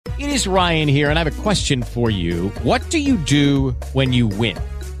It is Ryan here, and I have a question for you. What do you do when you win?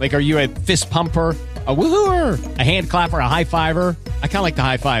 Like, are you a fist pumper, a woohooer, a hand clapper, a high fiver? I kind of like the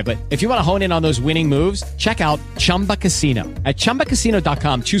high five, but if you want to hone in on those winning moves, check out Chumba Casino. At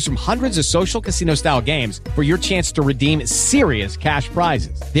ChumbaCasino.com, choose from hundreds of social casino-style games for your chance to redeem serious cash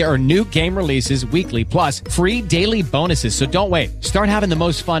prizes. There are new game releases weekly, plus free daily bonuses. So don't wait. Start having the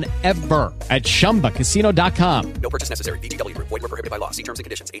most fun ever at ChumbaCasino.com. No purchase necessary. VGW Group. Void where prohibited by law. See terms and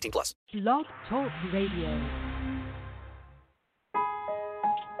conditions. 18+. Blog Talk Radio.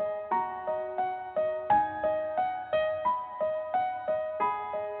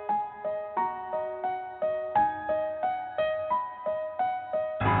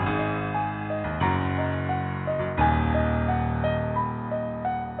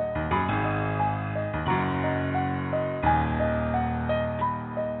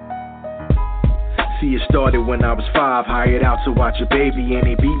 See, it started when I was 5, hired out to watch a baby, and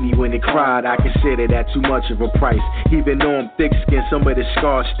they beat me when it cried. I consider that too much of a price. Even though I'm thick-skinned, some of the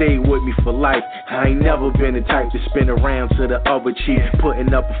scars stayed with me for life. I ain't never been the type to spin around to the other cheek,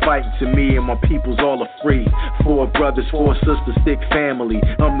 putting up a fight to me and my people's all are free. 4 brothers, 4 sisters, thick family.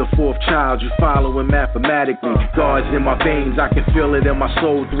 I'm the 4th child, you following mathematically. God's in my veins, I can feel it in my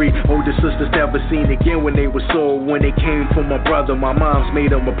soul. 3 older sisters never seen again when they were sold. When they came from my brother, my mom's made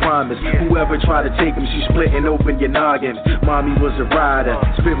them a promise. Whoever tried to take them, she splitting open your noggin. Mommy was a rider,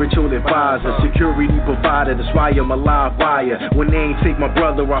 spiritual advisor, security provider. That's why I'm a live wire. When they ain't take my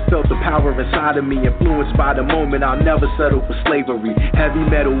brother, I felt the power inside of me. Influenced by the moment, I'll never settle for slavery. Heavy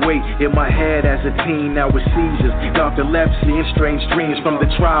metal weight in my head as a teen, now with seizures. Narcolepsy and strange dreams from the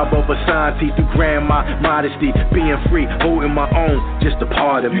tribe of Asante through grandma. Modesty, being free, holding my own, just a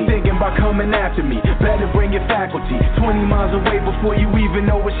part of me. You thinking about coming after me? Better bring your faculty. 20 miles away before you even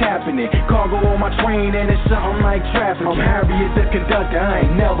know what's happening. Cargo on my train and it's something like traffic. I'm Harriet the conductor, I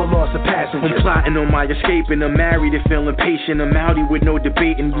ain't never lost a passenger. I'm plotting on my escape and I'm married and feeling patient. I'm outie with no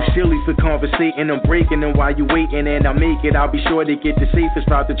debating. You silly for conversating. I'm breaking and while you waiting and I make it, I'll be sure to get the safest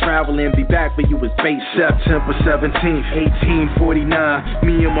route to travel and be back for you as base. September 17th, 1849.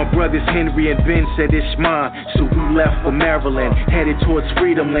 Me and my brothers Henry and Ben said it's mine. So we left for Maryland, headed towards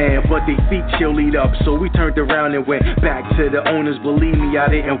Freedom Land. But they feet chillied up, so we turned around and went back to the owners. Believe me,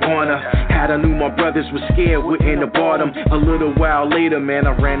 I didn't wanna. Had I knew my brothers was scared, wouldn't have bought them. A little while later, man,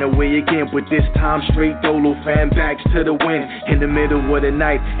 I ran away again. But this time straight dolo, fan backs to the wind. In the middle of the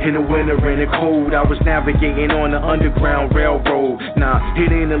night, in the winter, in the cold, I was navigating on the Underground Railroad. Nah,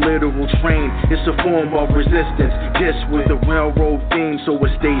 it ain't a literal train, it's a form of resistance, just with the railroad theme. So a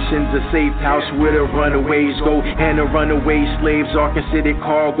station's a safe house where the runaways go, and the runaway slaves are considered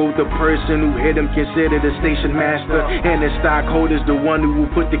cargo. The person who hit them considered a station master, and the stockholder's the one who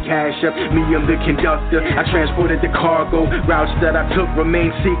will put the cash up. Me, I'm the conductor, I transported the cargo. Routes that I took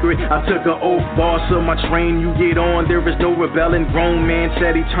remain secret. I took an oath, boss of my train. You get on, there is no rebelling. Grown man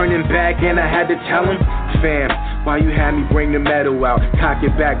said he turning back, and I had to tell him, fam, why you had me bring the metal out? Cock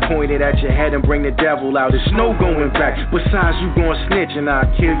it back, point it at your head, and bring the devil out. There's no going back. Besides, you gon' snitch, and I'll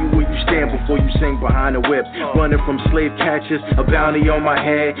kill you where you stand before you sing behind the whip. Running from slave catchers, a bounty on my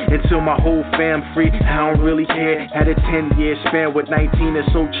head, until my whole fam free. I don't really care. Had a 10-year span with 19 or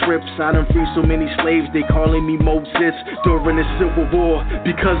so trips. I done free so many slaves, they calling me Moses. During the Civil War,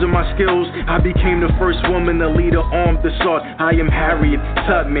 because of my skills, I became the first woman to lead an armed assault. I am Harriet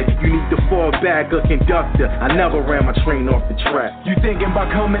Tubman. You need to fall back, a conductor. I never ran my train off the track. You thinking about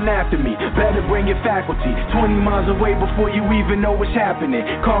coming after me? Better bring your faculty. 20 miles away before you even know what's happening.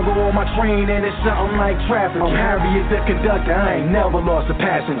 Cargo on my train and it's something like traffic. I'm Harriet the conductor. I ain't never lost a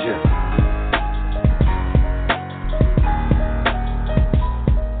passenger.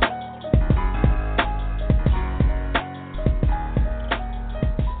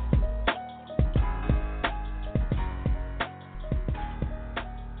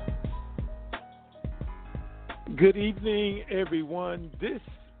 Good evening, everyone. This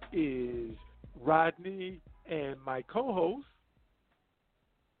is Rodney and my co-host,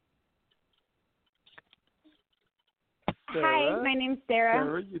 Sara. Hi, my name's Sara.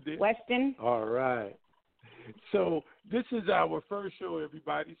 Sara, you there? Weston. All right. So this is our first show,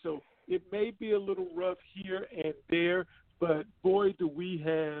 everybody. So it may be a little rough here and there, but boy, do we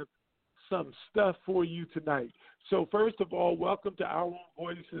have some stuff for you tonight. So first of all, welcome to Our Own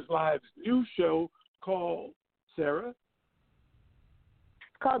Voices Live's new show called, Sara?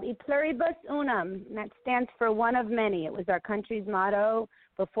 It's called E Pluribus Unum, and that stands for one of many. It was our country's motto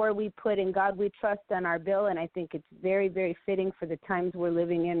before we put In God We Trust on our bill, and I think it's very, very fitting for the times we're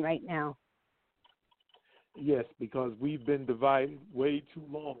living in right now. Yes, because we've been divided way too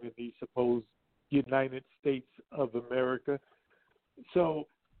long in these supposed United States of America. So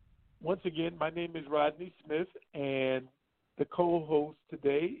once again, my name is Rodney Smith, and the co-host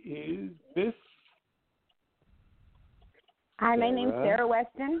today is Miss. Hi, my name's Sara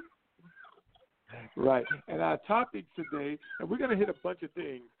Weston. Right, and our topic today, and we're going to hit a bunch of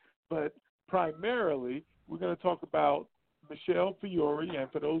things, but primarily we're going to talk about Michele Fiore,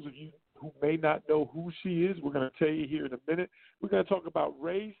 and for those of you who may not know who she is, we're going to tell you here in a minute. We're going to talk about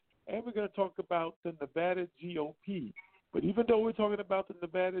race, and we're going to talk about the Nevada GOP. But even though we're talking about the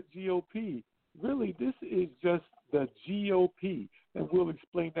Nevada GOP, really this is just the GOP, and we'll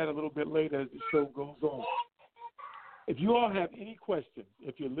explain that a little bit later as the show goes on. If you all have any questions,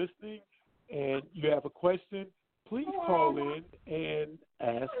 if you're listening and you have a question, please call in and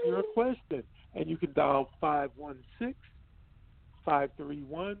ask your question. And you can dial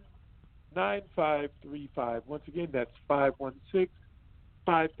 516-531-9535. Once again, that's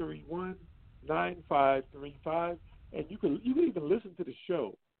 516-531-9535. And you can even listen to the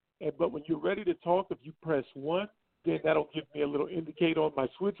show. But when you're ready to talk, if you press 1, then that'll give me a little indicator on my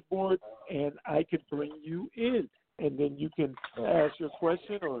switchboard, and I can bring you in. And then you can ask your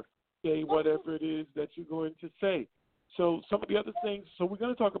question or say whatever it is that you're going to say. So some of the other things, so we're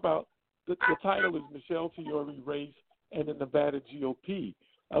going to talk about, the title is Michele Fiore Race and the Nevada GOP.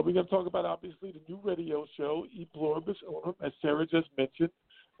 We're going to talk about, obviously, the new radio show, Pluribus Unum, as Sara just mentioned.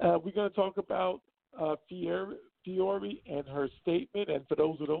 We're going to talk about Fiore and her statement. And for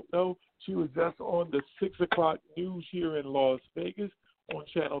those who don't know, she was just on the 6 o'clock news here in Las Vegas on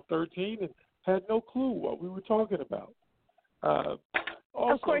Channel 13 and had no clue what we were talking about.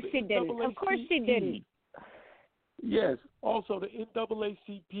 Also, of course she didn't. Of course she didn't. Yes. Also, the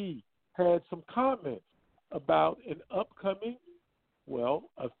NAACP had some comments about a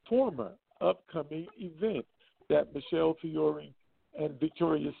former upcoming event that Michele Fiore and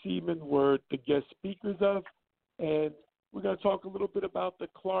Victoria Seaman were the guest speakers of. And we're going to talk a little bit about the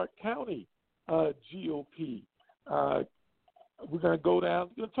Clark County GOP. We're going to go down.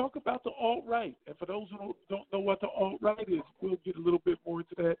 We're going to talk about the alt-right. And for those who don't know what the alt-right is, we'll get a little bit more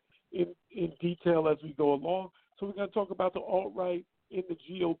into that in detail as we go along. So we're going to talk about the alt-right in the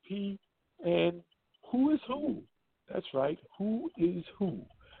GOP and who is who. That's right, who is who.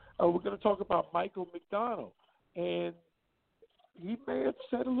 We're going to talk about Michael McDonald. And he may have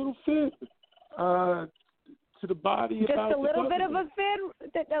said a little fib to the body just about a little the bit of a fib,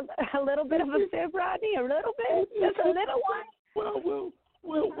 a little bit of a fib, Rodney, a little bit, just a little one. Well, we'll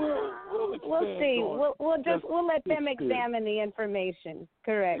see. We'll let them fib. examine the information.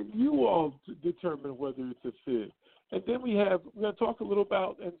 Correct. You all determine whether it's a fib. And then we're going to talk a little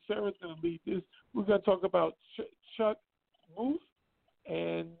about, and Sarah's going to lead this. We're going to talk about Chuck Muth,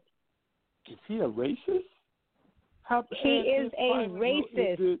 and is he a racist? He is a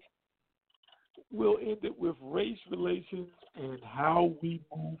racist. We'll end it with race relations and how we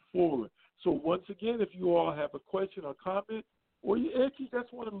move forward. So once again, if you all have a question or comment, or if you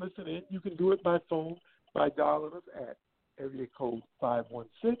just want to listen in, you can do it by phone by dialing us at area code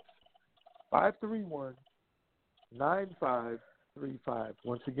 516-531-9535.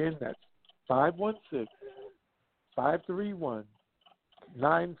 Once again, that's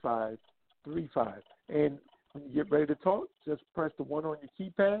 516-531-9535. And when you get ready to talk, just press the 1 on your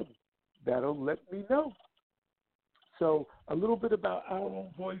keypad. That'll let me know. So a little bit about Our Own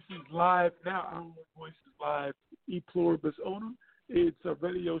Voices Live. Now, Our Own Voices Live, Pluribus Unum. It's a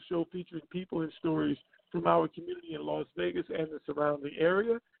radio show featuring people and stories from our community in Las Vegas and the surrounding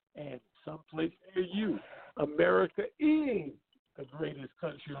area and someplace near you. America is the greatest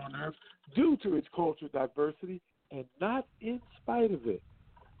country on earth due to its cultural diversity and not in spite of it.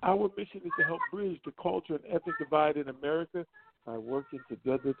 Our mission is to help bridge the culture and ethnic divide in America by working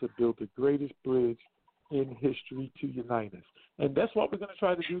together to build the greatest bridge in history to unite us. And that's what we're going to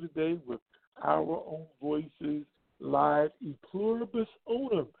try to do today with Our Own Voices Live, Pluribus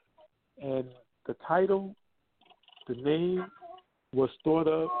Unum. And the title, the name, was thought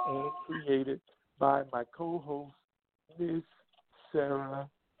of and created by my co-host, Miss Sara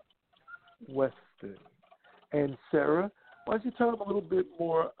Weston. And Sara, why don't you tell them a little bit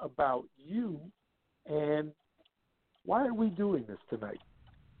more about you and why are we doing this tonight?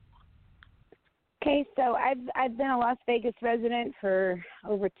 Okay, so I've been a Las Vegas resident for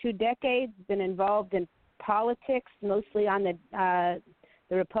over 2 decades, been involved in politics, mostly on the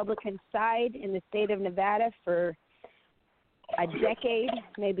Republican side in the state of Nevada for a decade,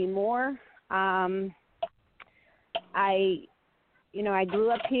 maybe more. I grew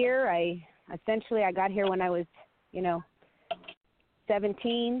up here. I got here when I was,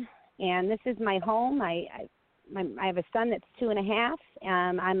 17, and this is my home. I have a son that's 2.5.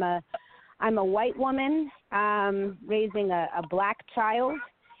 I'm a white woman raising a black child,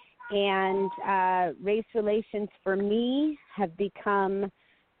 And race relations for me have become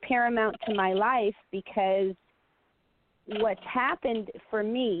paramount to my life because what's happened for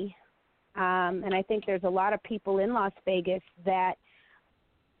me, and I think there's a lot of people in Las Vegas that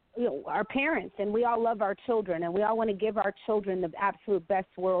are parents, and we all love our children, and we all want to give our children the absolute best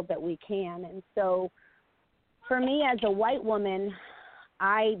world that we can. And so for me as a white woman,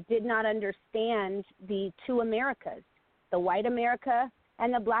 I did not understand the two Americas, the white America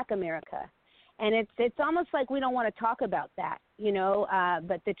and the black America. And it's almost like we don't want to talk about that,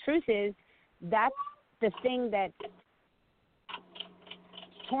 but the truth is that's the thing that's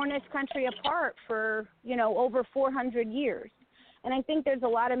torn this country apart for, over 400 years. And I think there's a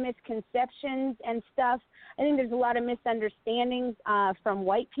lot of misconceptions and stuff. I think there's a lot of misunderstandings from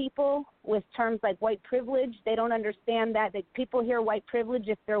white people with terms like white privilege. They don't understand that people hear white privilege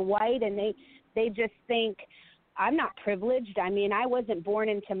if they're white, and they just think, I'm not privileged. I mean, I wasn't born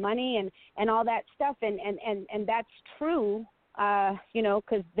into money and all that stuff. And that's true,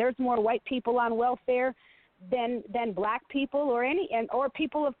 because there's more white people on welfare than black people or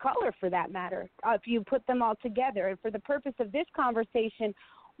people of color for that matter, if you put them all together. And for the purpose of this conversation,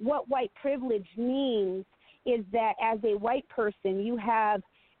 what white privilege means is that as a white person, you have,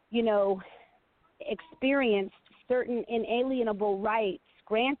 experienced certain inalienable rights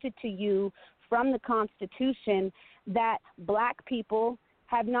granted to you from the Constitution that black people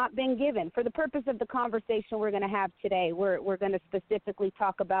have not been given. For the purpose of the conversation we're going to have today, we're going to specifically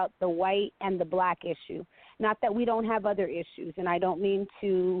talk about the white and the black issue. Not that we don't have other issues, and I don't mean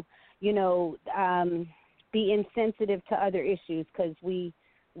to, be insensitive to other issues, because we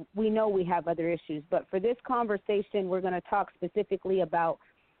know we have other issues. But for this conversation, we're going to talk specifically about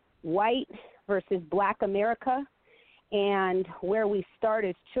white versus black America, and where we start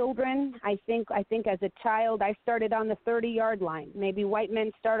as children. I think as a child, I started on the 30-yard line. Maybe white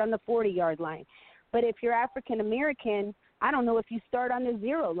men start on the 40-yard line. But if you're African American, I don't know if you start on the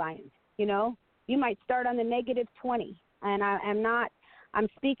 0 line. You might start on the -20. And I'm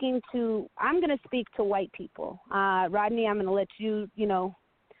going to speak to white people. Rodney, I'm going to let you,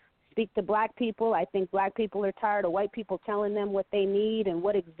 speak to black people. I think black people are tired of white people telling them what they need and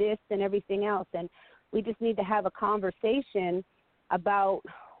what exists and everything else. And we just need to have a conversation about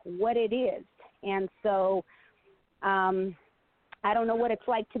what it is. And so I don't know what it's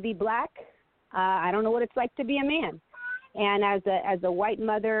like to be black. I don't know what it's like to be a man. And as a white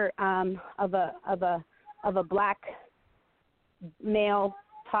mother of a black male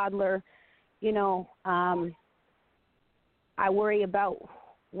toddler, I worry about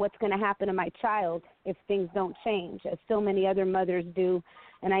what's going to happen to my child if things don't change, as so many other mothers do.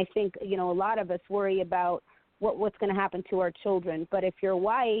 And I think, a lot of us worry about what's going to happen to our children. But if you're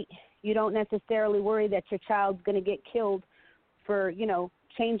white, you don't necessarily worry that your child's going to get killed for,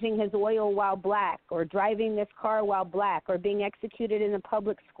 changing his oil while black, or driving this car while black, or being executed in a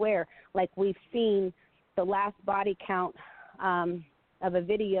public square, like we've seen the last body count of a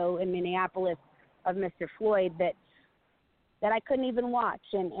video in Minneapolis of Mr. Floyd that I couldn't even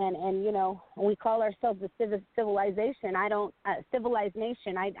watch. And we call ourselves a civilization. Civilized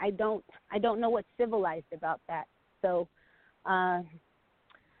nation. I don't know what's civilized about that. So, I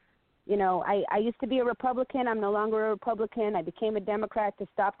used to be a Republican. I'm no longer a Republican. I became a Democrat to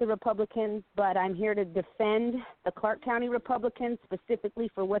stop the Republicans, but I'm here to defend the Clark County Republicans, specifically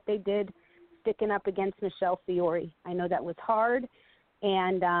for what they did sticking up against Michele Fiore. I know that was hard.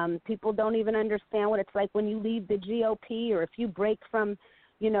 And people don't even understand what it's like when you leave the GOP, or if you break from,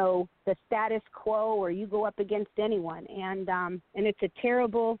 the status quo, or you go up against anyone. And it's a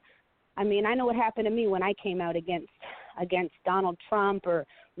terrible. I mean, I know what happened to me when I came out against Donald Trump or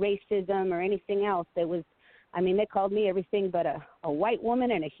racism or anything else. It was, they called me everything but a white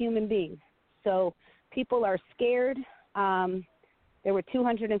woman and a human being. So people are scared. There were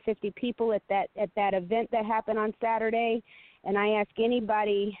 250 people at that event that happened on Saturday. And I ask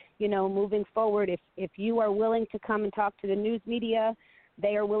anybody, moving forward, if you are willing to come and talk to the news media,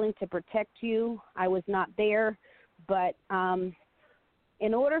 they are willing to protect you. I was not there. But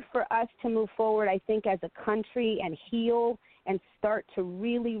in order for us to move forward, I think as a country and heal and start to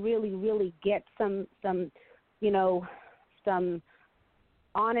really, really, really get some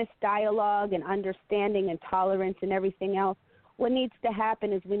honest dialogue and understanding and tolerance and everything else, what needs to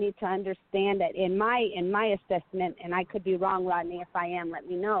happen is we need to understand that in my assessment, and I could be wrong, Rodney, if I am, let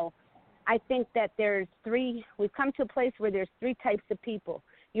me know. I think that we've come to a place where there's 3 types of people.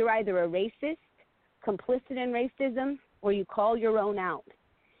 You're either a racist, complicit in racism, or you call your own out.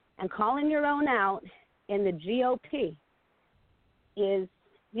 And calling your own out in the GOP is,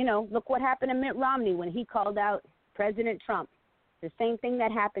 look what happened to Mitt Romney when he called out President Trump. the same thing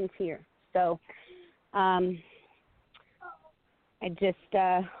that happens here. So I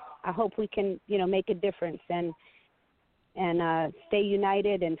hope we can, make a difference and stay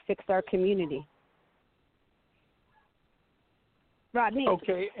united and fix our community. Rodney.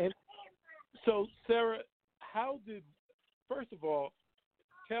 Okay, and so Sara, first of all,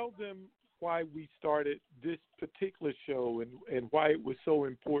 tell them why we started this particular show and why it was so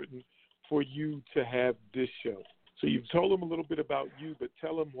important for you to have this show. So you've told them a little bit about you, but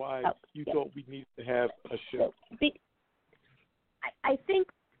tell them why you thought we needed to have a show. I think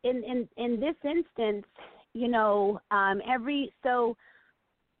in this instance,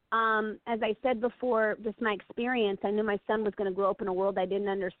 as I said before, just my experience, I knew my son was going to grow up in a world I didn't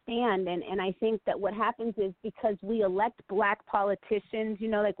understand. And I think that what happens is because we elect black politicians,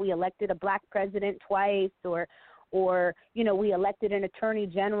 like we elected a black president twice or we elected an attorney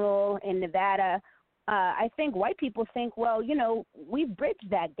general in Nevada. I think white people think, well, we've bridged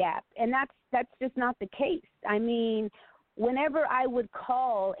that gap. And that's just not the case. I mean, whenever I would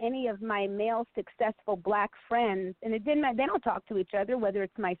call any of my male successful black friends, and it didn't matter, they don't talk to each other, whether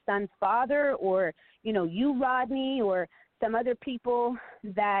it's my son's father or, you, Rodney, or some other people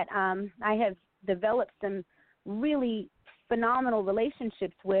that I have developed some really phenomenal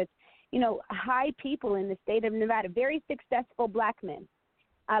relationships with, high people in the state of Nevada, very successful black men.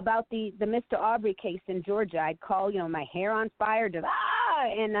 About the Mr. Aubrey case in Georgia, I'd call, my hair on fire,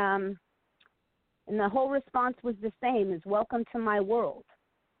 and the whole response was the same, is welcome to my world.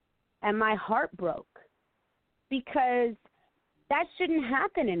 And my heart broke because that shouldn't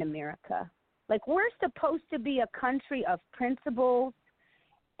happen in America. Like, we're supposed to be a country of principles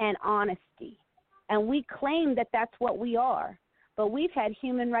and honesty. And we claim that that's what we are. But we've had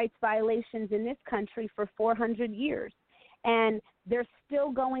human rights violations in this country for 400 years. And they're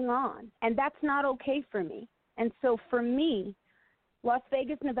still going on. And that's not okay for me. And so for me, Las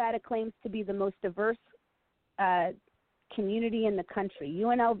Vegas, Nevada claims to be the most diverse community in the country.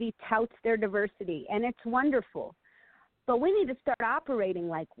 UNLV touts their diversity, and it's wonderful. But we need to start operating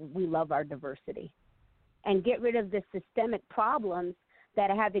like we love our diversity and get rid of the systemic problems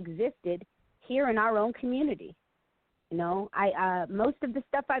that have existed here in our own community. Most of the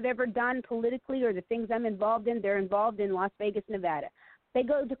stuff I've ever done politically or the things I'm involved in, they're involved in Las Vegas, Nevada. They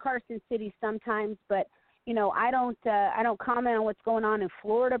go to Carson City sometimes, but I don't comment on what's going on in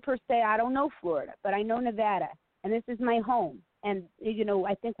Florida per se. I don't know Florida, but I know Nevada, and this is my home. And,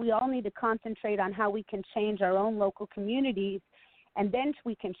 I think we all need to concentrate on how we can change our own local communities, and then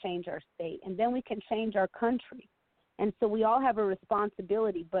we can change our state, and then we can change our country. And so we all have a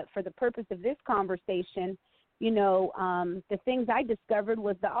responsibility. But for the purpose of this conversation, the things I discovered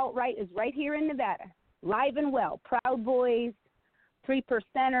was the alt-right is right here in Nevada, live and well. Proud Boys,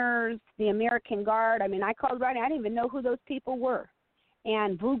 3%ers, the American Guard. I mean, I called Rodney. I didn't even know who those people were.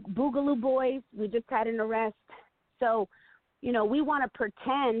 And Boogaloo Boys, we just had an arrest. So, we want to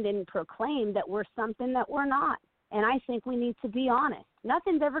pretend and proclaim that we're something that we're not. And I think we need to be honest.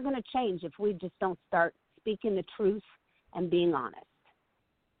 Nothing's ever going to change if we just don't start speaking the truth and being honest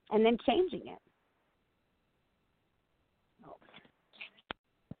and then changing it.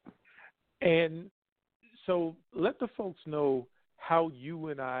 And so let the folks know how you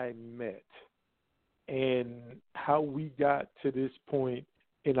and I met and how we got to this point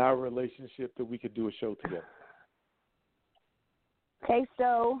in our relationship that we could do a show together. Okay,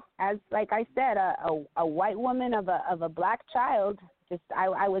 so like I said, a white woman of a black child,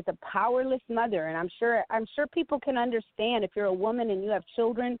 I was a powerless mother, and I'm sure people can understand if you're a woman and you have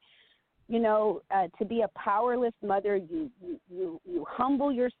children, to be a powerless mother, you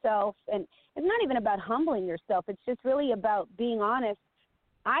humble yourself, and it's not even about humbling yourself. It's just really about being honest.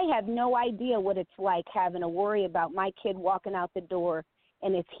 I have no idea what it's like having to worry about my kid walking out the door,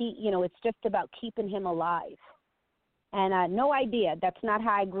 and if he, it's just about keeping him alive. And no idea. That's not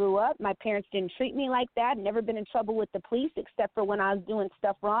how I grew up. My parents didn't treat me like that. Never been in trouble with the police except for when I was doing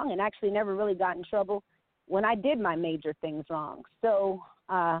stuff wrong, and actually never really got in trouble when I did my major things wrong. So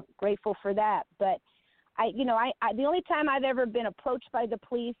grateful for that. But I the only time I've ever been approached by the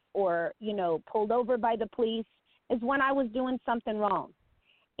police or, pulled over by the police is when I was doing something wrong.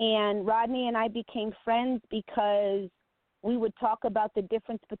 And Rodney and I became friends because we would talk about the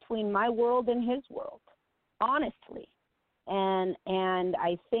difference between my world and his world, honestly. And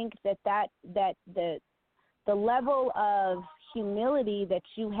I think that the level of humility that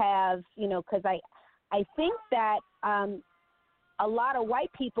you have, because I think that a lot of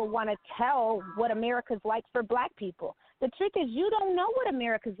white people want to tell what America's like for black people. The truth is, you don't know what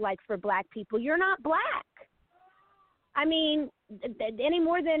America's like for black people. You're not black. I mean, any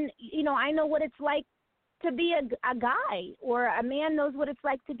more than, I know what it's like to be a guy, or a man knows what it's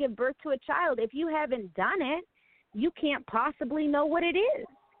like to give birth to a child. If you haven't done it, you can't possibly know what it is.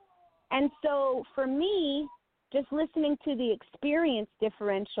 And so for me, just listening to the experience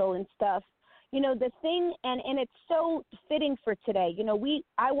differential and stuff, the thing, and it's so fitting for today.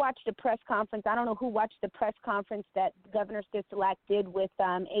 I watched a press conference. I don't know who watched the press conference that Governor Sisolak did with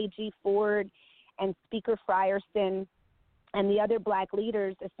A.G. Ford and Speaker Frierson and the other black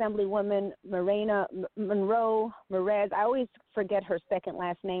leaders, Assemblywoman Monroe Merez. I always forget her second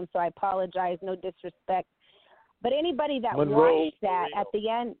last name, so I apologize, no disrespect. But anybody that watched that at the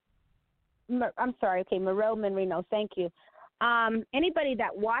end, I'm sorry, okay, Monroe, thank you. Anybody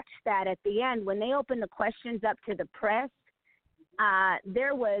that watched that at the end, when they opened the questions up to the press,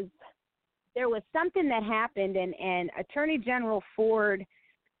 there was something that happened, and Attorney General Ford,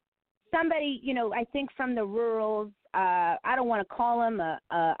 somebody, I think from the rurals, I don't want to call him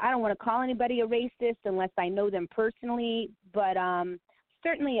I don't want to call anybody a racist unless I know them personally, but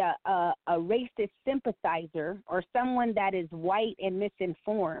certainly a racist sympathizer or someone that is white and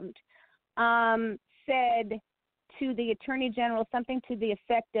misinformed, said to the Attorney General something to the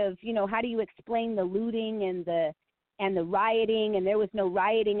effect of, how do you explain the looting and the rioting, and there was no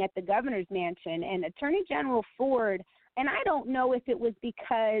rioting at the governor's mansion. And Attorney General Ford, and I don't know if it was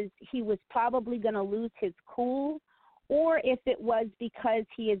because he was probably going to lose his cool or if it was because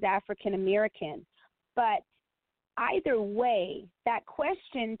he is African American, but either way, that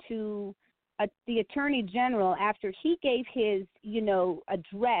question to the Attorney General after he gave his,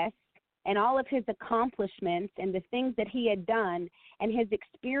 address and all of his accomplishments and the things that he had done and his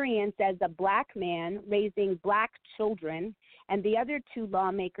experience as a black man raising black children, and the other two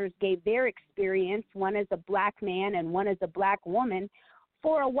lawmakers gave their experience, one as a black man and one as a black woman.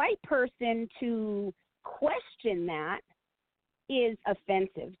 For a white person to question that is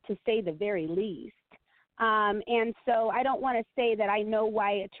offensive, to say the very least. And so I don't want to say that I know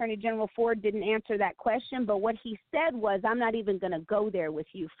why Attorney General Ford didn't answer that question, but what he said was, I'm not even going to go there with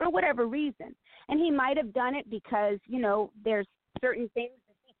you for whatever reason. And he might have done it because, there's certain things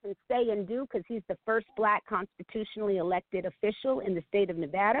that he can say and do because he's the first black constitutionally elected official in the state of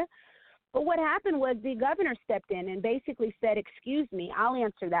Nevada. But what happened was the governor stepped in and basically said, excuse me, I'll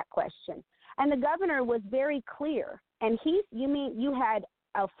answer that question. And the governor was very clear. And you had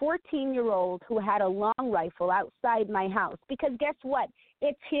a 14-year-old who had a long rifle outside my house, because guess what?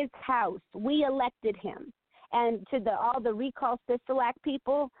 It's his house. We elected him. And to all the recall Sisolak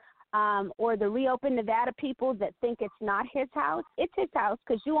people or the Reopen Nevada people that think it's not his house, it's his house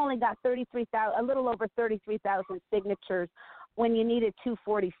because you only got a little over 33,000 signatures when you needed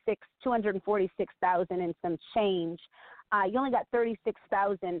 246,000 and some change. You only got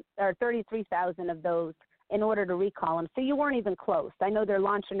 36,000 or 33,000 of those in order to recall him. So you weren't even close. I know they're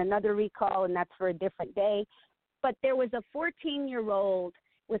launching another recall, and that's for a different day. But there was a 14-year-old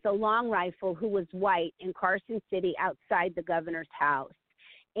with a long rifle who was white in Carson City outside the governor's house.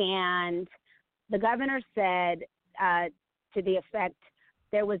 And the governor said to the effect,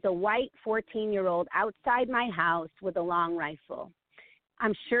 there was a white 14-year-old outside my house with a long rifle.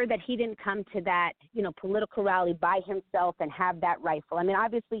 I'm sure that he didn't come to that, political rally by himself and have that rifle. I mean,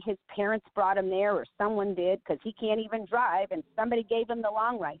 obviously his parents brought him there or someone did because he can't even drive, and somebody gave him the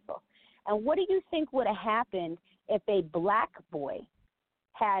long rifle. And what do you think would have happened if a black boy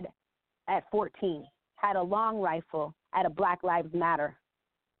at 14, had a long rifle at a Black Lives Matter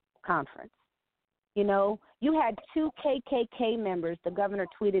conference? You had two KKK members, the governor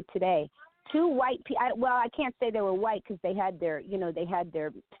tweeted today, two white people. Well, I can't say they were white because they had their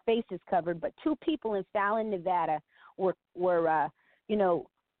faces covered, but two people in Fallon, Nevada, were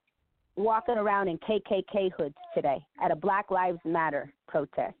walking around in KKK hoods today at a Black Lives Matter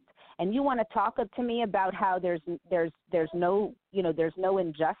protest. And you want to talk to me about how there's no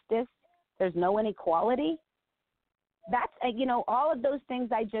injustice, there's no inequality? That's all of those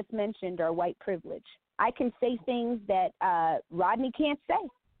things I just mentioned are white privilege. I can say things that Rodney can't say.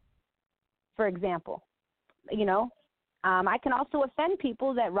 For example, I can also offend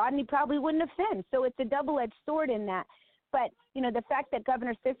people that Rodney probably wouldn't offend. So it's a double-edged sword in that. But, the fact that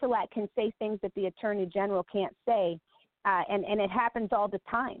Governor Sisolak can say things that the Attorney General can't say, and it happens all the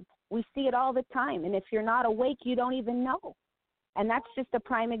time. We see it all the time. And if you're not awake, you don't even know. And that's just a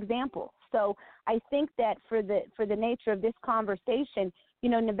prime example. So I think that for the nature of this conversation,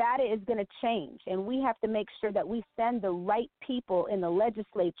 Nevada is going to change, and we have to make sure that we send the right people in the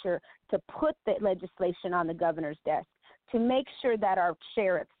legislature to put the legislation on the governor's desk, to make sure that our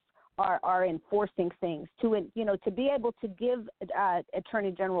sheriffs are enforcing things, to be able to give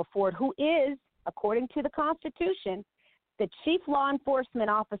Attorney General Ford, who is, according to the Constitution, the chief law enforcement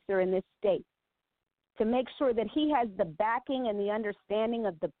officer in this state, to make sure that he has the backing and the understanding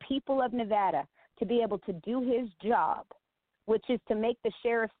of the people of Nevada to be able to do his job, which is to make the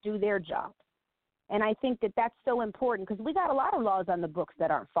sheriffs do their job. And I think that that's so important because we got a lot of laws on the books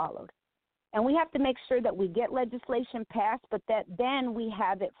that aren't followed. And we have to make sure that we get legislation passed, but that then we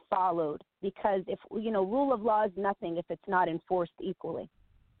have it followed because if, rule of law is nothing if it's not enforced equally,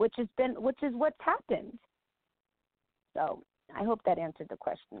 which is what's happened. So I hope that answered the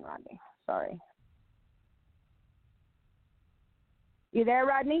question, Rodney. Sorry. You there,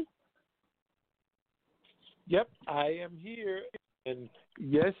 Rodney? Yep, I am here. And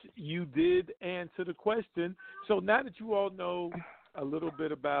yes, you did answer the question. So now that you all know a little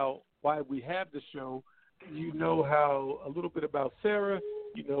bit about why we have the show, you know how a little bit about Sara,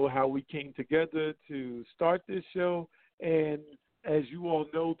 you know how we came together to start this show. And as you all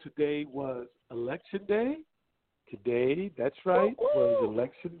know, today was Election Day. Today, that's right, was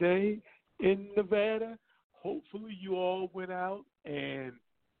Election Day in Nevada. Hopefully you all went out and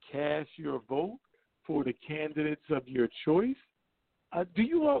cast your vote for the candidates of your choice. Do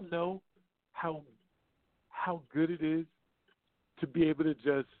you all know how good it is to be able to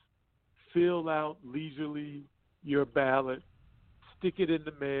just fill out leisurely your ballot, stick it in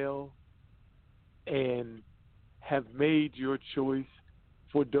the mail, and have made your choice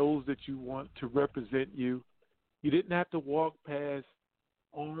for those that you want to represent you? You didn't have to walk past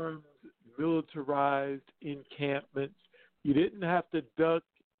armed, militarized encampments. You didn't have to duck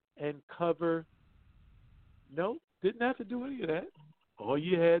and cover. No, didn't have to do any of that. All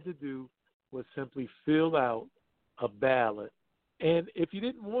you had to do was simply fill out a ballot. And if you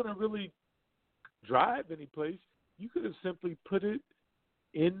didn't want to really drive any place, you could have simply put it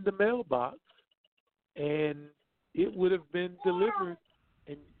in the mailbox and it would have been delivered,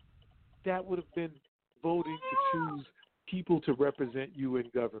 and that would have been voting to choose people to represent you in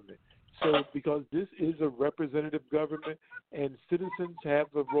government. So because this is a representative government and citizens have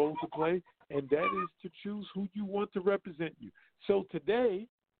a role to play, and that is to choose who you want to represent you. So today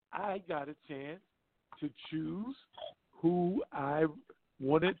I got a chance to choose who I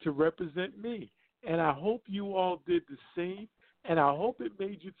wanted to represent me. And I hope you all did the same, and I hope it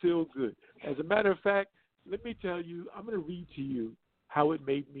made you feel good. As a matter of fact, let me tell you, I'm going to read to you how it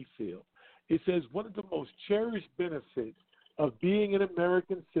made me feel. It says, one of the most cherished benefits of being an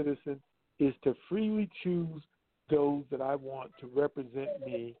American citizen is to freely choose those that I want to represent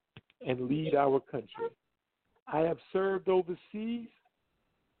me and lead our country. I have served overseas.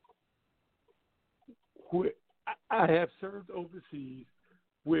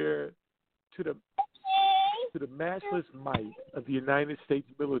 Where to the matchless might of the United States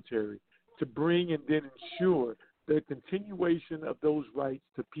military to bring and then ensure the continuation of those rights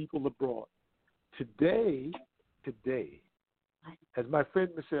to people abroad. Today, as my friend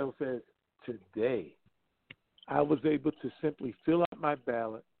Michelle says, today, I was able to simply fill out my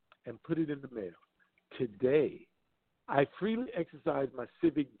ballot and put it in the mail. Today, I freely exercised my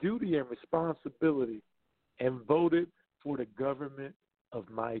civic duty and responsibility and voted for the government of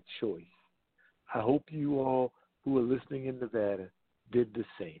my choice. I hope you all who are listening in Nevada did the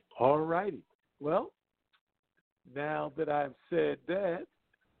same. All righty. Well, now that I've said that,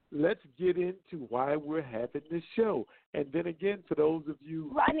 let's get into why we're having this show. And then again, for those of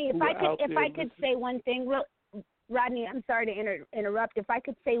you Rodney, who if I could say one thing, Rodney, I'm sorry to interrupt. If I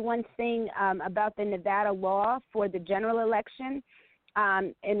could say one thing about the Nevada law for the general election,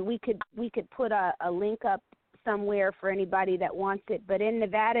 and we could put a link up somewhere for anybody that wants it. But in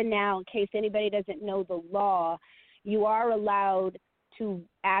Nevada now, in case anybody doesn't know the law, you are allowed to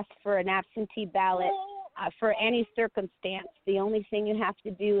ask for an absentee ballot for any circumstance. The only thing you have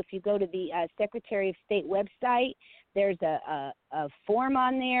to do, if you go to the Secretary of State website, there's a form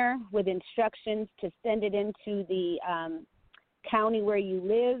on there with instructions to send it into the county where you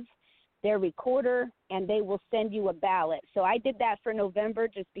live, their recorder, and they will send you a ballot. So I did that for November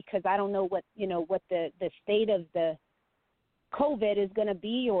just because I don't know what the state of the COVID is going to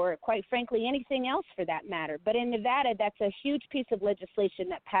be, or quite frankly anything else for that matter. But in Nevada, that's a huge piece of legislation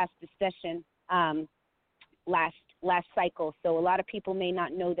that passed the session last cycle. So a lot of people may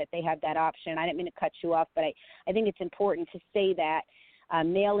not know that they have that option. I didn't mean to cut you off, but I think it's important to say that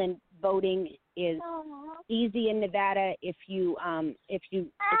mail-in voting is easy in Nevada if you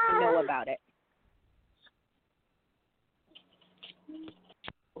know about it.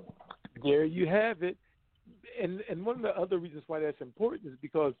 There you have it. And one of the other reasons why that's important is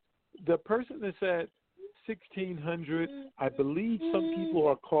because the person that's at 1600, I believe some people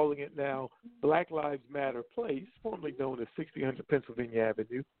are calling it now Black Lives Matter Place, formerly known as 1600 Pennsylvania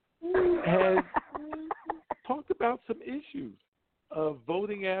Avenue, has talked about some issues of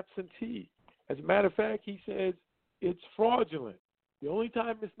voting absentee, As a matter of fact, he says it's fraudulent. The only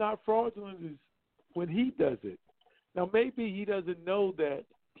time it's not fraudulent is when he does it. Now, maybe he doesn't know that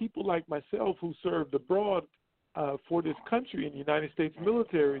people like myself who served abroad for this country in the United States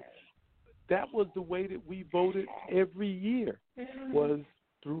military, that was the way that we voted every year, was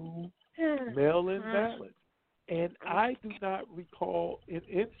through mail-in ballots. And I do not recall an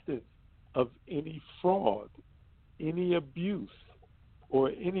instance of any fraud, any abuse,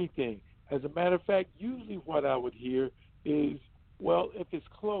 or anything. As a matter of fact, usually what I would hear is, well, if it's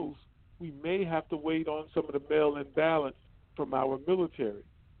close, we may have to wait on some of the mail-in ballots from our military.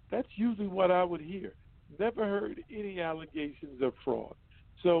 That's usually what I would hear. Never heard any allegations of fraud.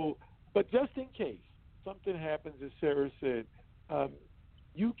 So, but just in case something happens, as Sara said,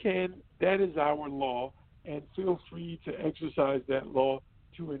 that is our law, and feel free to exercise that law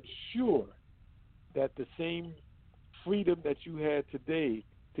to ensure that the same freedom that you had today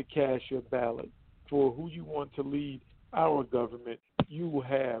to cast your ballot for who you want to lead our government, you will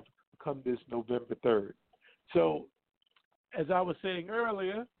have come this November 3rd. So, as I was saying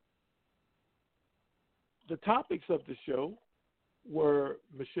earlier, the topics of the show were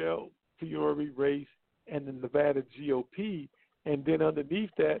Michele Fiore Race and the Nevada GOP, and then underneath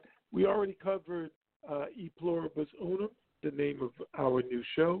that, we already covered E Pluribus Unum, the name of our new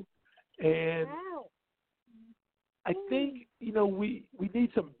show, and I think, we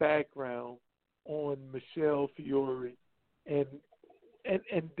need some background on Michele Fiore and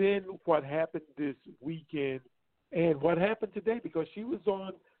then what happened this weekend and what happened today, because she was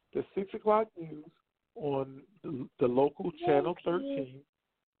on the 6 o'clock news on the local Channel 13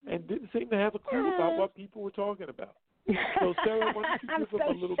 and didn't seem to have a clue about what people were talking about. So, Sara, why don't you I'm give so them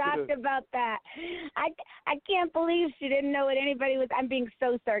a little shocked bit of... about that. I can't believe she didn't know what anybody was. I'm being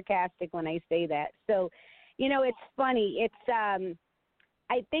so sarcastic when I say that. So, it's funny. It's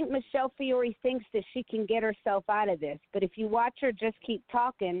I think Michele Fiore thinks that she can get herself out of this, but if you watch her just keep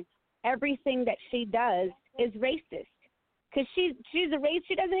talking, everything that she does is racist. Because she's a race,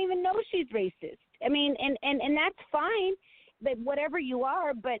 she doesn't even know she's racist. I mean, and that's fine, but whatever you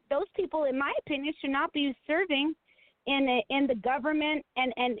are, but those people, in my opinion, should not be serving in the government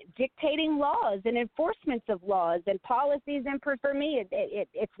and dictating laws and enforcements of laws and policies. And for me,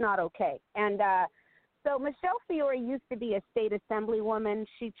 it's not okay. And so Michele Fiore used to be a state assemblywoman.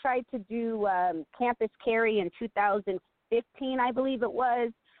 She tried to do campus carry in 2015, I believe it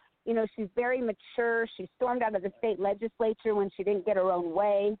was. She's very mature. She stormed out of the state legislature when she didn't get her own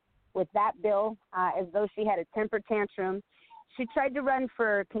way with that bill, as though she had a temper tantrum. She tried to run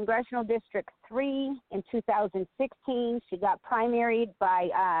for Congressional District 3 in 2016. She got primaried by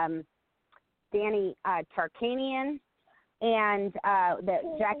Danny Tarkanian, and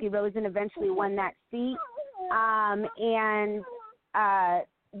Jackie Rosen eventually won that seat.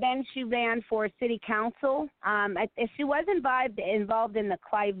 Then she ran for city council. She was involved in the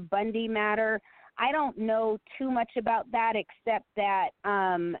Clive Bundy matter. I don't know too much about that, except that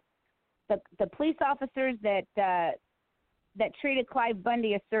the police officers that treated Clive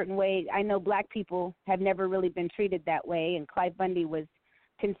Bundy a certain way, I know black people have never really been treated that way, and Clive Bundy was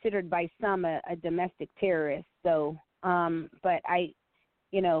considered by some a domestic terrorist. So, but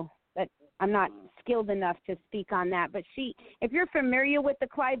I'm not skilled enough to speak on that. But if you're familiar with the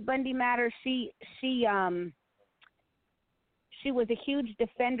Clive Bundy matter, she was a huge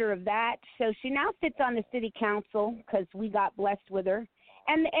defender of that. So she now sits on the city council because we got blessed with her.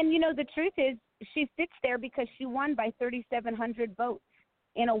 And the truth is, she sits there because she won by 3,700 votes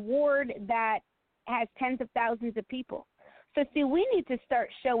in a ward that has tens of thousands of people. So, see, we need to start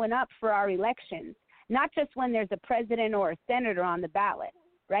showing up for our elections, not just when there's a president or a senator on the ballot,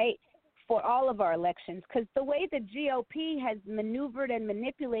 right, for all of our elections. Because the way the GOP has maneuvered and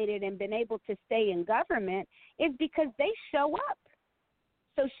manipulated and been able to stay in government is because they show up.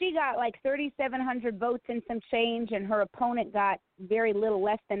 So she got like 3,700 votes and some change, and her opponent got very little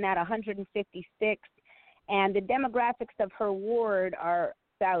less than that, 156. And the demographics of her ward are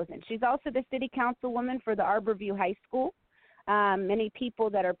 1,000. She's also the city councilwoman for the Arborview High School. Many people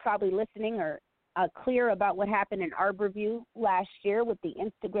that are probably listening are clear about what happened in Arborview last year with the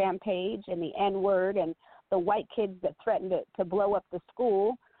Instagram page and the N-word and the white kids that threatened to blow up the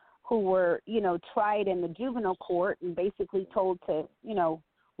school, who were, tried in the juvenile court and basically told to,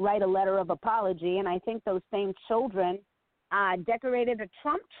 write a letter of apology. And I think those same children decorated a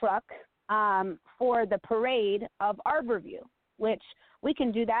Trump truck for the parade of Arborview, which we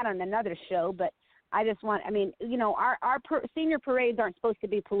can do that on another show. But I just want, our senior parades aren't supposed to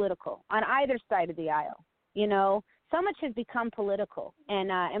be political on either side of the aisle. So much has become political, and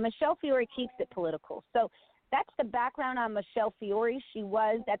Michele Fiore keeps it political. So that's the background on Michele Fiore. She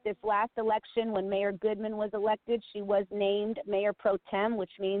was, at this last election when Mayor Goodman was elected, she was named Mayor Pro Tem,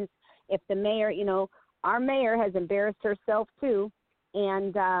 which means if the mayor, our mayor has embarrassed herself too,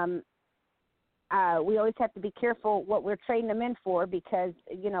 and we always have to be careful what we're trading them in for because,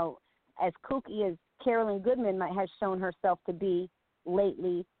 as kooky as Carolyn Goodman has shown herself to be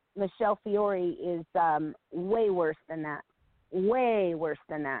lately, Michele Fiore is way worse than that. Way worse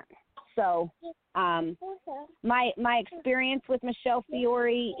than that. So my experience with Michele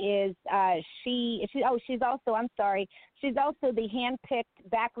Fiore is she's also the handpicked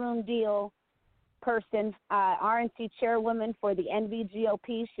backroom deal person, RNC chairwoman for the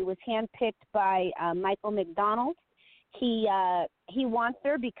NVGOP. She was handpicked by Michael McDonald. He wants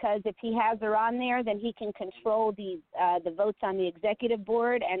her because if he has her on there, then he can control the votes on the executive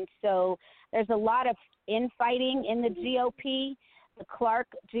board. And so there's a lot of infighting in the GOP. The Clark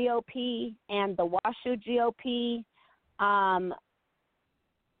GOP and the Washoe GOP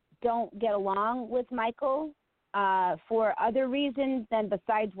don't get along with Michael for other reasons than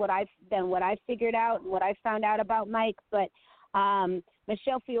besides what I've figured out, what I found out about Mike. But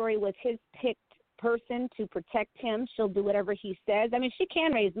Michele Fiore was his picked person to protect him. She'll do whatever he says. I mean, she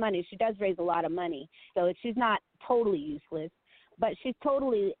can raise money. She does raise a lot of money, so she's not totally useless. But she's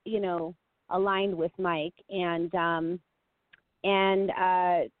totally, aligned with Mike, and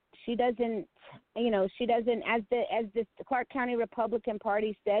she doesn't, as the Clark County Republican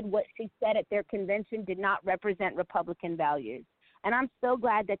Party said, what she said at their convention did not represent Republican values. And I'm so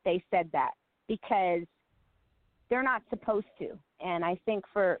glad that they said that because they're not supposed to. And I think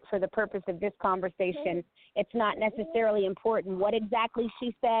for the purpose of this conversation, it's not necessarily important what exactly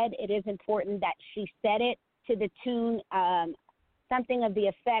she said. It is important that she said it to the tune, something of the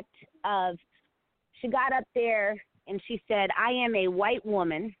effect of, she got up there and she said, I am a white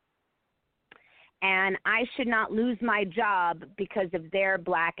woman and I should not lose my job because of their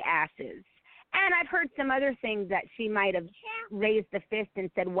black asses. And I've heard some other things that she might have raised the fist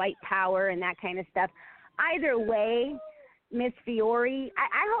and said white power and that kind of stuff. Either way, Miss Fiore,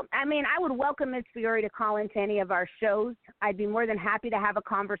 I would welcome Miss Fiore to call into any of our shows. I'd be more than happy to have a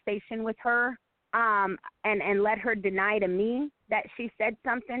conversation with her and let her deny to me that she said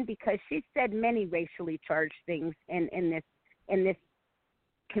something, because she said many racially charged things in this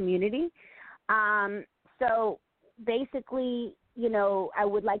community. So basically, I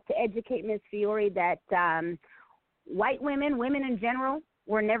would like to educate Ms. Fiore that white women in general,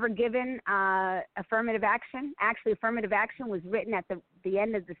 were never given affirmative action. Actually, affirmative action was written at the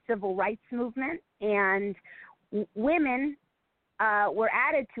end of the civil rights movement, and women were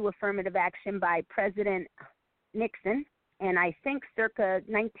added to affirmative action by President Nixon, and I think circa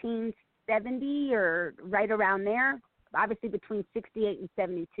 1970 or right around there, obviously between 68 and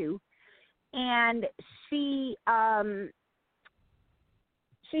 72. And she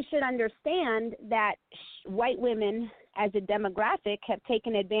should understand that white women as a demographic have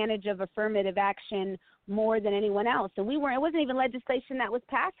taken advantage of affirmative action more than anyone else. And it wasn't even legislation that was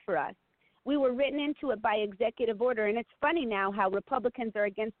passed for us. We were written into it by executive order. And it's funny now how Republicans are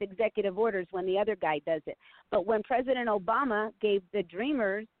against executive orders when the other guy does it. But when President Obama gave the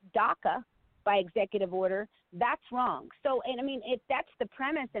Dreamers DACA by executive order, that's wrong. So, if that's the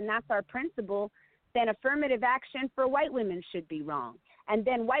premise and that's our principle, then affirmative action for white women should be wrong. And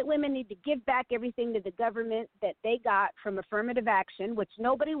then white women need to give back everything to the government that they got from affirmative action, which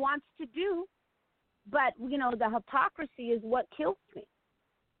nobody wants to do. But, the hypocrisy is what kills me.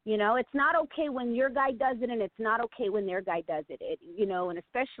 It's not okay when your guy does it, and it's not okay when their guy does it. And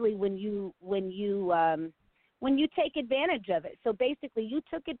especially when you take advantage of it. So basically, you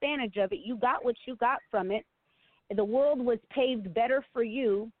took advantage of it. You got what you got from it. The world was paved better for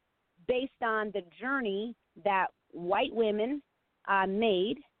you based on the journey that white women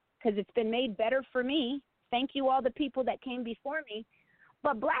made, because it's been made better for me. Thank you, all the people that came before me.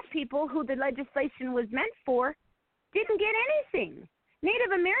 But black people, who the legislation was meant for, didn't get anything.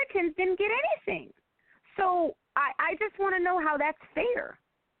 Native Americans didn't get anything. So I just want to know how that's fair.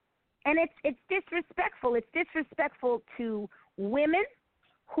 And it's disrespectful. It's disrespectful to women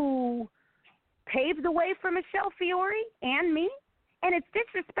who paved the way for Michele Fiore and me, and it's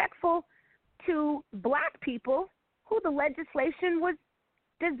disrespectful to black people who the legislation was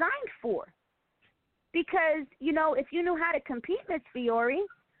designed for. Because, if you knew how to compete, Ms. Fiore,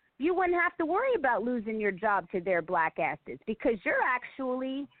 you wouldn't have to worry about losing your job to their black asses, because you're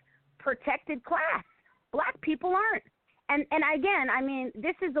actually protected class. Black people aren't. And again,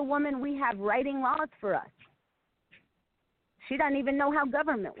 this is a woman we have writing laws for us. She doesn't even know how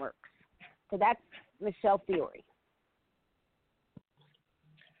government works. So that's Michele Fiore.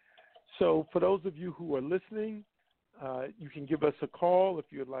 So for those of you who are listening, you can give us a call if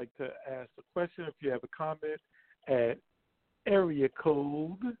you'd like to ask a question, if you have a comment, at area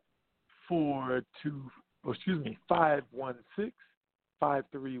code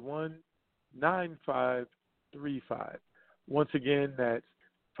 516-531-9535. Once again, that's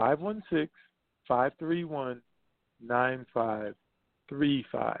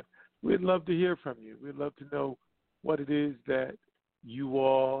 516-531-9535. We'd love to hear from you. We'd love to know what it is that you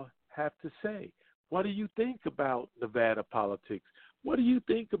all have to say. What do you think about Nevada politics? What do you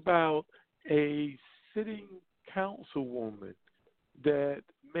think about a sitting councilwoman that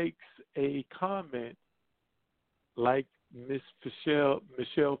makes a comment like Miss Michele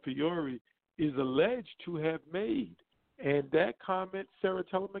Fiore is alleged to have made? And that comment, Sara,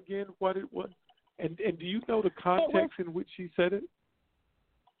 tell them again what it was. And do you know the context in which she said it?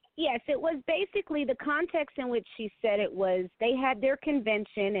 Yes, it was basically the context in which she said it was they had their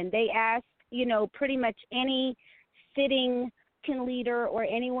convention and they asked, pretty much any sitting leader or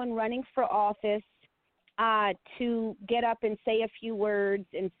anyone running for office to get up and say a few words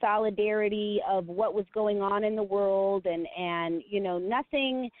in solidarity of what was going on in the world and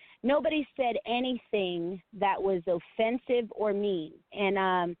nobody said anything that was offensive or mean. And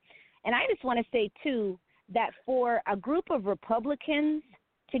I just want to say, too, that for a group of Republicans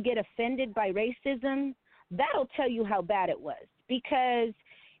to get offended by racism, that'll tell you how bad it was. Because,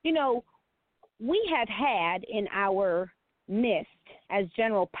 we have had in our midst, as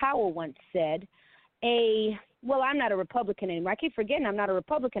General Powell once said, I'm not a Republican anymore. I keep forgetting I'm not a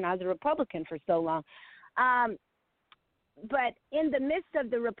Republican. I was a Republican for so long. But in the midst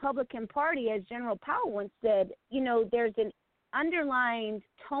of the Republican Party, as General Powell once said, there's an underlying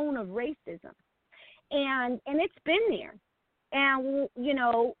tone of racism. And it's been there. And,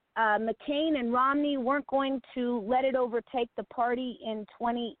 McCain and Romney weren't going to let it overtake the party in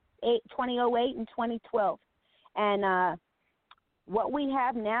 2008 and 2012. And what we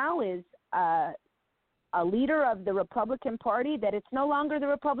have now is a leader of the Republican Party that it's no longer the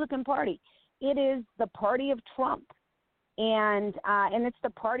Republican Party. It is the party of Trump. And it's the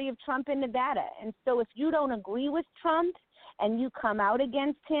party of Trump in Nevada. And so if you don't agree with Trump and you come out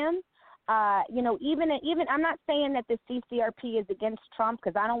against him, even I'm not saying that the CCRP is against Trump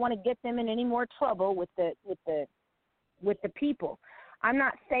because I don't want to get them in any more trouble with the people. I'm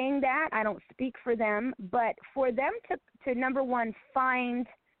not saying that. I don't speak for them, but for them to number one find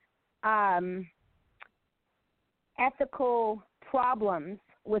ethical problems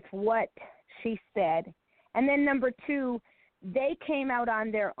with what she said, and then number two, they came out on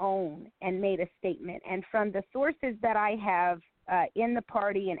their own and made a statement. And from the sources that I have in the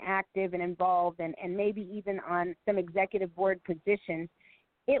party and active and involved and maybe even on some executive board positions,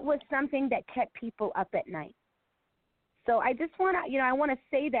 it was something that kept people up at night. So I just want to, I want to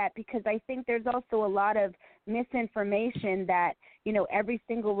say that because I think there's also a lot of misinformation that, every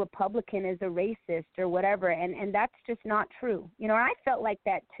single Republican is a racist or whatever, and that's just not true. I felt like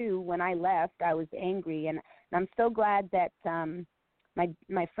that too when I left. I was angry, and I'm so glad that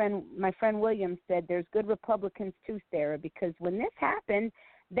my friend William said there's good Republicans too, Sara, because when this happened,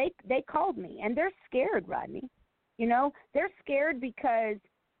 they called me, and they're scared, Rodney. They're scared because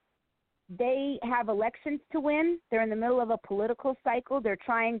they have elections to win. They're in the middle of a political cycle. They're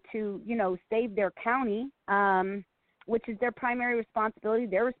trying to, save their county, which is their primary responsibility.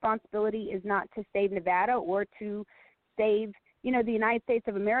 Their responsibility is not to save Nevada or to save, the United States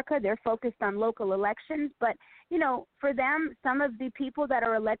of America. They're focused on local elections. But, for them, some of the people that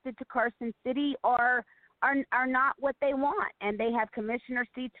are elected to Carson City are not what they want. And they have commissioner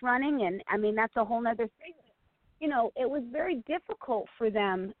seats running. And, that's a whole other thing. It was very difficult for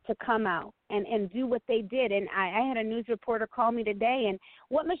them to come out and do what they did. And I had a news reporter call me today, and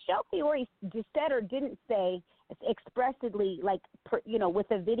what Michele Fiore just said or didn't say expressly,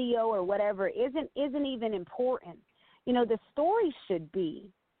 with a video or whatever, isn't even important. The story should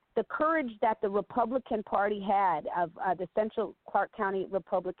be the courage that the Republican Party had, of the Central Clark County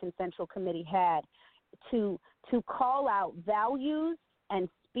Republican Central Committee had, to call out values and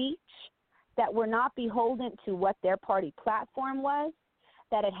speech that were not beholden to what their party platform was,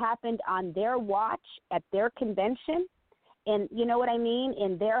 that it happened on their watch at their convention, and you know what I mean,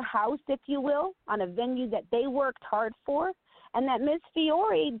 in their house, if you will, on a venue that they worked hard for, and that Ms.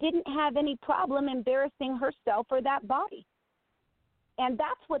 Fiore didn't have any problem embarrassing herself or that body. And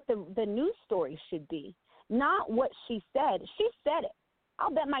that's what the news story should be, not what she said. She said it. I'll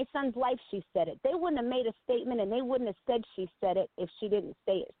bet my son's life she said it. They wouldn't have made a statement, and they wouldn't have said she said it if she didn't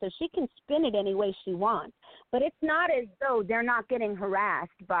say it. So she can spin it any way she wants. But it's not as though they're not getting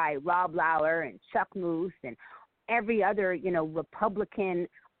harassed by Rob Lauer and Chuck Muth and every other, Republican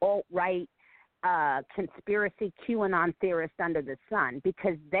alt-right conspiracy QAnon theorists under the sun,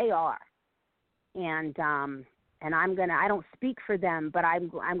 because they are. And I don't speak for them, but I'm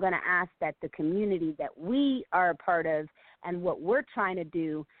going to ask that the community that we are a part of and what we're trying to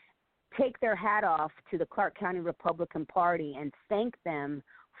do, take their hat off to the Clark County Republican Party and thank them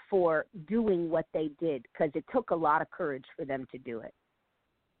for doing what they did, because it took a lot of courage for them to do it.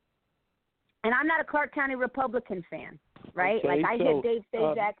 And I'm not a Clark County Republican fan, right? Okay, I hit Dave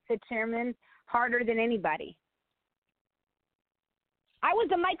Sajak, the chairman, harder than anybody. I was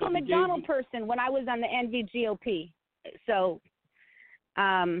a Michael McDonald person when I was on the NVGOP. So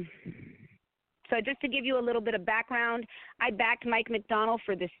just to give you a little bit of background, I backed Mike McDonald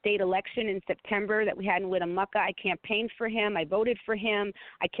for the state election in September that we had in Winnemucca. I campaigned for him. I voted for him.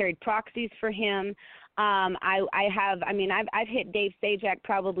 I carried proxies for him. I've hit Dave Sajak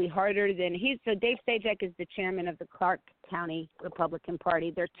probably harder than so Dave Sajak is the chairman of the Clark County Republican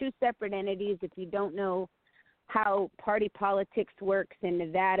Party. They're two separate entities. If you don't know how party politics works in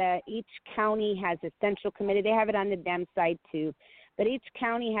Nevada, each county has a central committee. They have it on the Dem side too, but each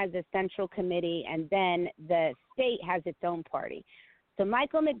county has a central committee, and then the state has its own party. So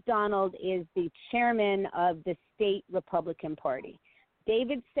Michael McDonald is the chairman of the state Republican Party.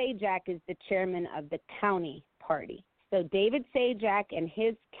 David Sajak is the chairman of the county party. So David Sajak and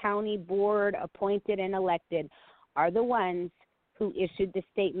his county board, appointed and elected, are the ones who issued the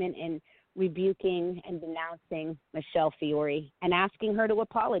statement in rebuking and denouncing Michele Fiore and asking her to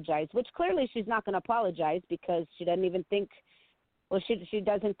apologize, which clearly she's not going to apologize because she doesn't even think, she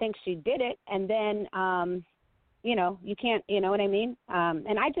doesn't think she did it. And then, you can't, you know what I mean?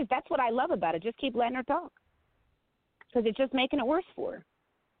 And that's what I love about it. Just keep letting her talk, because it's just making it worse for her.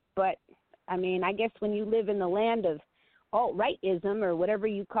 But, I guess when you live in the land of alt-rightism or whatever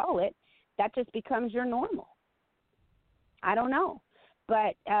you call it, that just becomes your normal. I don't know.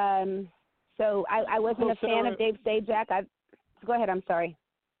 But so I wasn't a fan of Dave Sajak. Go ahead, I'm sorry.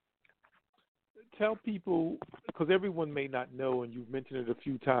 Tell people, because everyone may not know, and you've mentioned it a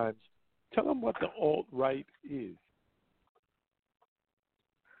few times, tell them what the alt-right is.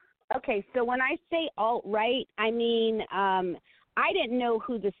 Okay, so when I say alt-right, I didn't know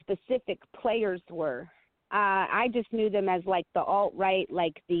who the specific players were. I just knew them as like the alt-right,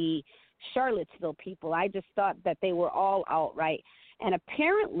 like the Charlottesville people. I just thought that they were all alt-right. And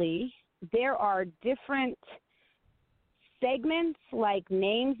apparently there are different segments, like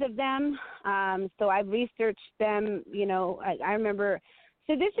names of them. So I've researched them, I remember.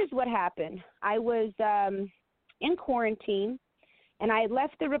 So this is what happened. I was in quarantine, and I had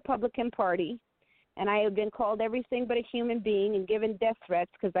left the Republican Party, and I had been called everything but a human being and given death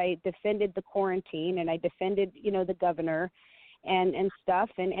threats because I defended the quarantine and I defended, the governor and stuff.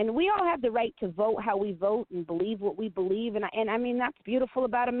 And we all have the right to vote how we vote and believe what we believe. And that's beautiful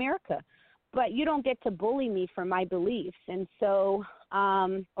about America. But you don't get to bully me for my beliefs. And so,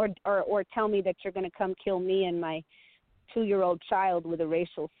 or tell me that you're going to come kill me and my 2-year-old child with a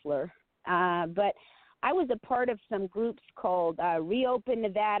racial slur. But I was a part of some groups called Reopen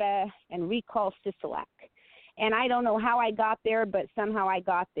Nevada and Recall Sisolak. And I don't know how I got there, but somehow I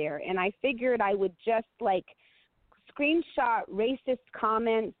got there. And I figured I would just screenshot racist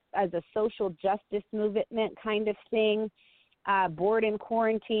comments as a social justice movement kind of thing, bored in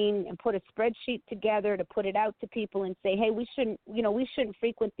quarantine, and put a spreadsheet together to put it out to people and say, hey, we shouldn't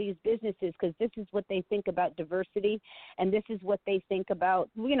frequent these businesses because this is what they think about diversity and this is what they think about,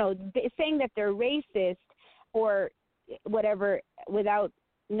 saying that they're racist or whatever without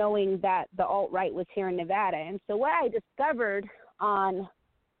knowing that the alt-right was here in Nevada. And so what I discovered on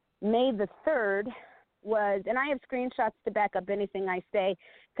May the 3rd was, and I have screenshots to back up anything I say,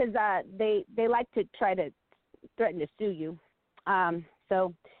 because they like to try to threaten to sue you.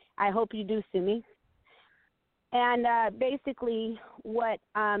 So I hope you do sue me. And basically what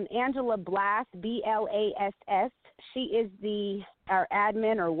Angela Blass, B-L-A-S-S, she is our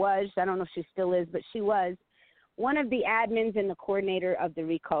admin, or was, I don't know if she still is, but she was one of the admins and the coordinator of the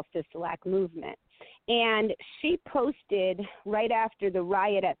Recall Sisolak movement. And she posted right after the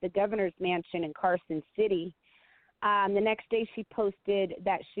riot at the governor's mansion in Carson City, the next day she posted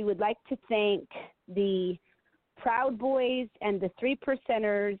that she would like to thank the Proud Boys and the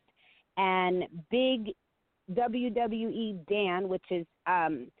 3%ers and Big WWE Dan, which is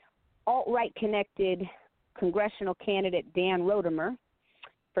alt-right connected congressional candidate Dan Rodemer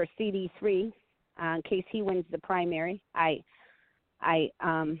for CD3, in case he wins the primary. I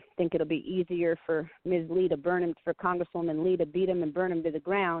think it'll be easier for Ms. Lee to burn him, for Congresswoman Lee to beat him and burn him to the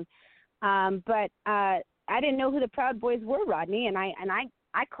ground. But I didn't know who the Proud Boys were, Rodney, and I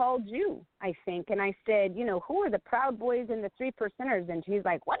I called you, I think, and I said, who are the Proud Boys and the 3 Percenters? And she's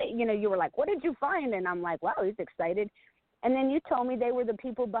like, what? You were like, what did you find? And I'm like, wow, he's excited. And then you told me they were the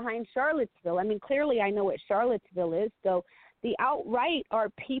people behind Charlottesville. I mean, clearly I know what Charlottesville is. So the outright are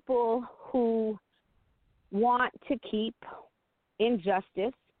people who want to keep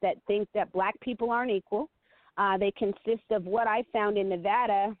injustice, that think that black people aren't equal. They consist of what I found in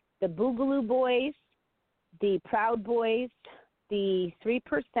Nevada, the Boogaloo Boys, the Proud Boys, the 3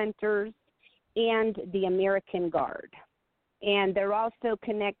 Percenters, and the American Guard. And they're also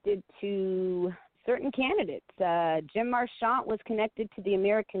connected to certain candidates. Jim Marchant was connected to the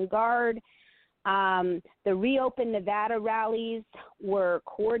American Guard. The Reopen Nevada rallies were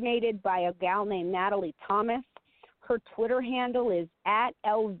coordinated by a gal named Natalie Thomas. Her Twitter handle is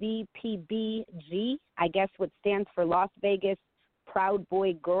 @LVPBG, I guess what stands for Las Vegas Proud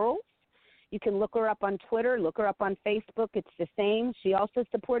Boy Girls. You can look her up on Twitter, look her up on Facebook. It's the same. She also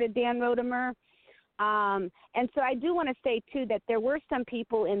supported Dan Rodemer. And so I do want to say, too, that there were some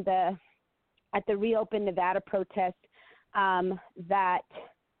people at the Reopen Nevada protest that,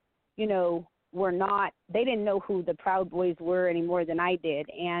 were not, they didn't know who the Proud Boys were any more than I did.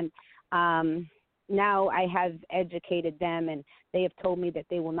 And now I have educated them, and they have told me that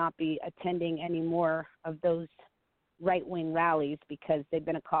they will not be attending any more of those right-wing rallies because they've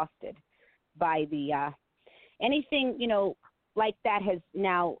been accosted by the anything, like that is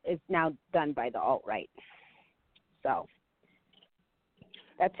now done by the alt-right. So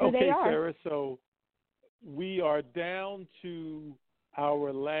that's who they are. Okay, Sarah, so we are down to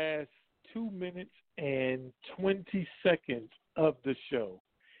our last 2 minutes and 20 seconds of the show.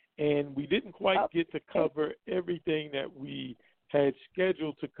 And we didn't quite get to cover everything that we had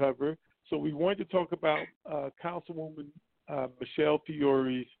scheduled to cover. So we wanted to talk about Councilwoman Michele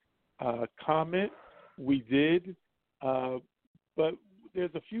Fiore's comment. We did. But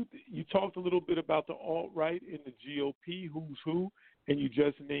there's a few you talked a little bit about the alt-right in the GOP, who's who, and you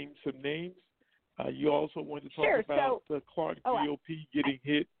just named some names. You also wanted to talk about the Clark GOP getting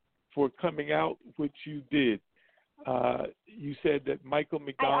hit for coming out, which you did. You said that Michael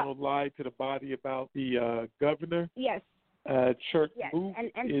McDonald lied to the body about the governor. Yes. Chuck Muth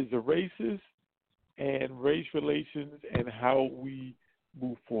is a racist, and race relations and how we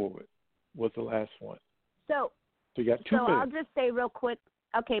move forward was the last one. So you got 2 minutes. I'll just say real quick.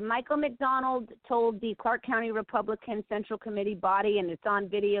 Okay, Michael McDonald told the Clark County Republican Central Committee body, and it's on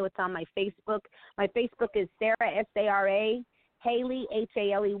video. It's on my Facebook. My Facebook is Sara, Sara, Haley,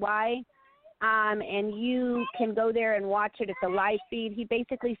 Haley. And you can go there and watch it. It's a live feed. He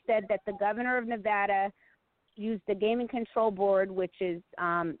basically said that the governor of Nevada used the Gaming Control Board, which is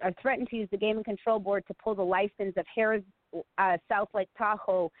or threatened to use the Gaming Control Board to pull the license of Harrah's South Lake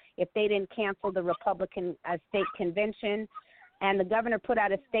Tahoe if they didn't cancel the Republican state convention. And the governor put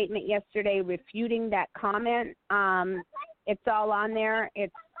out a statement yesterday refuting that comment. It's all on there.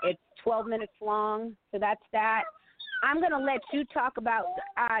 It's 12 minutes long, so that's that. I'm going to let you talk about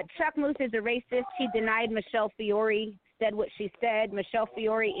Chuck Muth is a racist. He denied Michele Fiore said what she said. Michele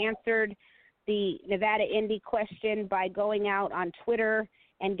Fiore answered the Nevada Indy question by going out on Twitter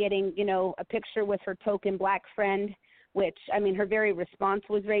and getting, a picture with her token black friend, which, her very response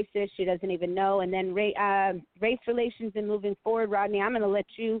was racist. She doesn't even know. And then race relations and moving forward, Rodney, I'm going to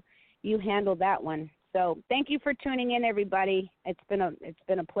let you handle that one. So thank you for tuning in, everybody. It's been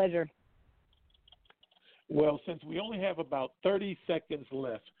a pleasure. Well, since we only have about 30 seconds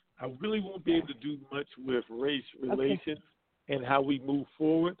left, I really won't be able to do much with race relations and how we move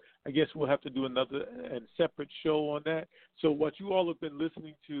forward. I guess we'll have to do another and separate show on that. So what you all have been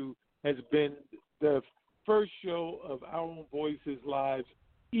listening to has been the first show of Our Own Voices Live's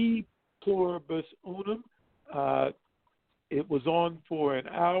Pluribus Unum. It was on for an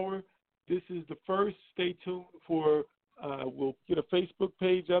hour. This is the first. Stay tuned for, we'll get a Facebook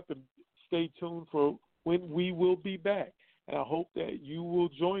page up and stay tuned for when we will be back. And I hope that you will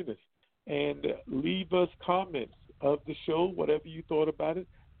join us and leave us comments of the show, whatever you thought about it.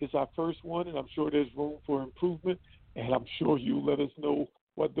 It's our first one, and I'm sure there's room for improvement, and I'm sure you'll let us know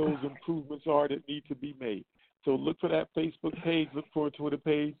what those improvements are that need to be made. So look for that Facebook page, look for a Twitter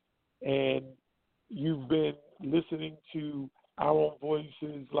page, and you've been listening to Our Own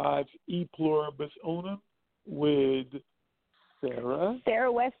Voices Live's Pluribus Unum with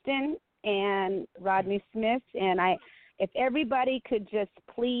Sara Weston and Rodney Smith. And if everybody could just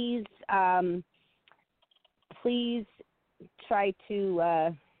please try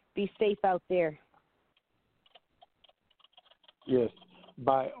to be safe out there. Yes,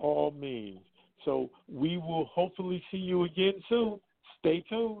 by all means. So we will hopefully see you again soon. Stay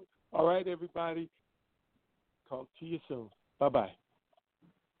tuned. All right, everybody. Talk to you soon. Bye-bye.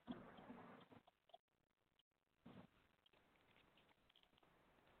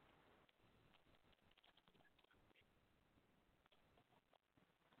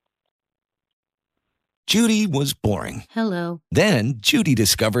 Judy was boring. Hello. Then Judy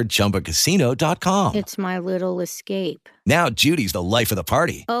discovered ChumbaCasino.com. It's my little escape. Now Judy's the life of the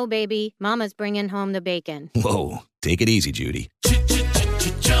party. Oh, baby, mama's bringing home the bacon. Whoa, take it easy, Judy.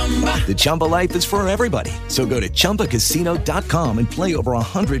 The Chumba life is for everybody. So go to ChumbaCasino.com and play over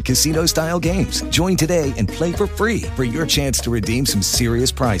 100 casino-style games. Join today and play for free for your chance to redeem some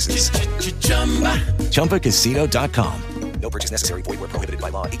serious prizes. ChumbaCasino.com. No purchase necessary. Void where prohibited by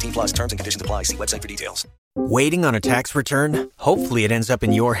law. 18 plus terms and conditions apply. See website for details. Waiting on a tax return? Hopefully it ends up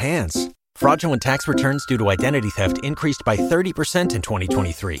in your hands. Fraudulent tax returns due to identity theft increased by 30% in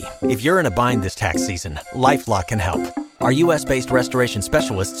 2023. If you're in a bind this tax season, LifeLock can help. Our U.S.-based restoration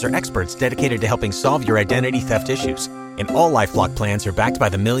specialists are experts dedicated to helping solve your identity theft issues. And all LifeLock plans are backed by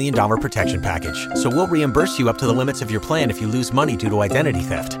the $1 Million Protection Package. So we'll reimburse you up to the limits of your plan if you lose money due to identity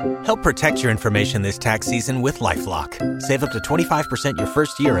theft. Help protect your information this tax season with LifeLock. Save up to 25% your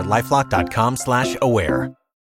first year at LifeLock.com/aware.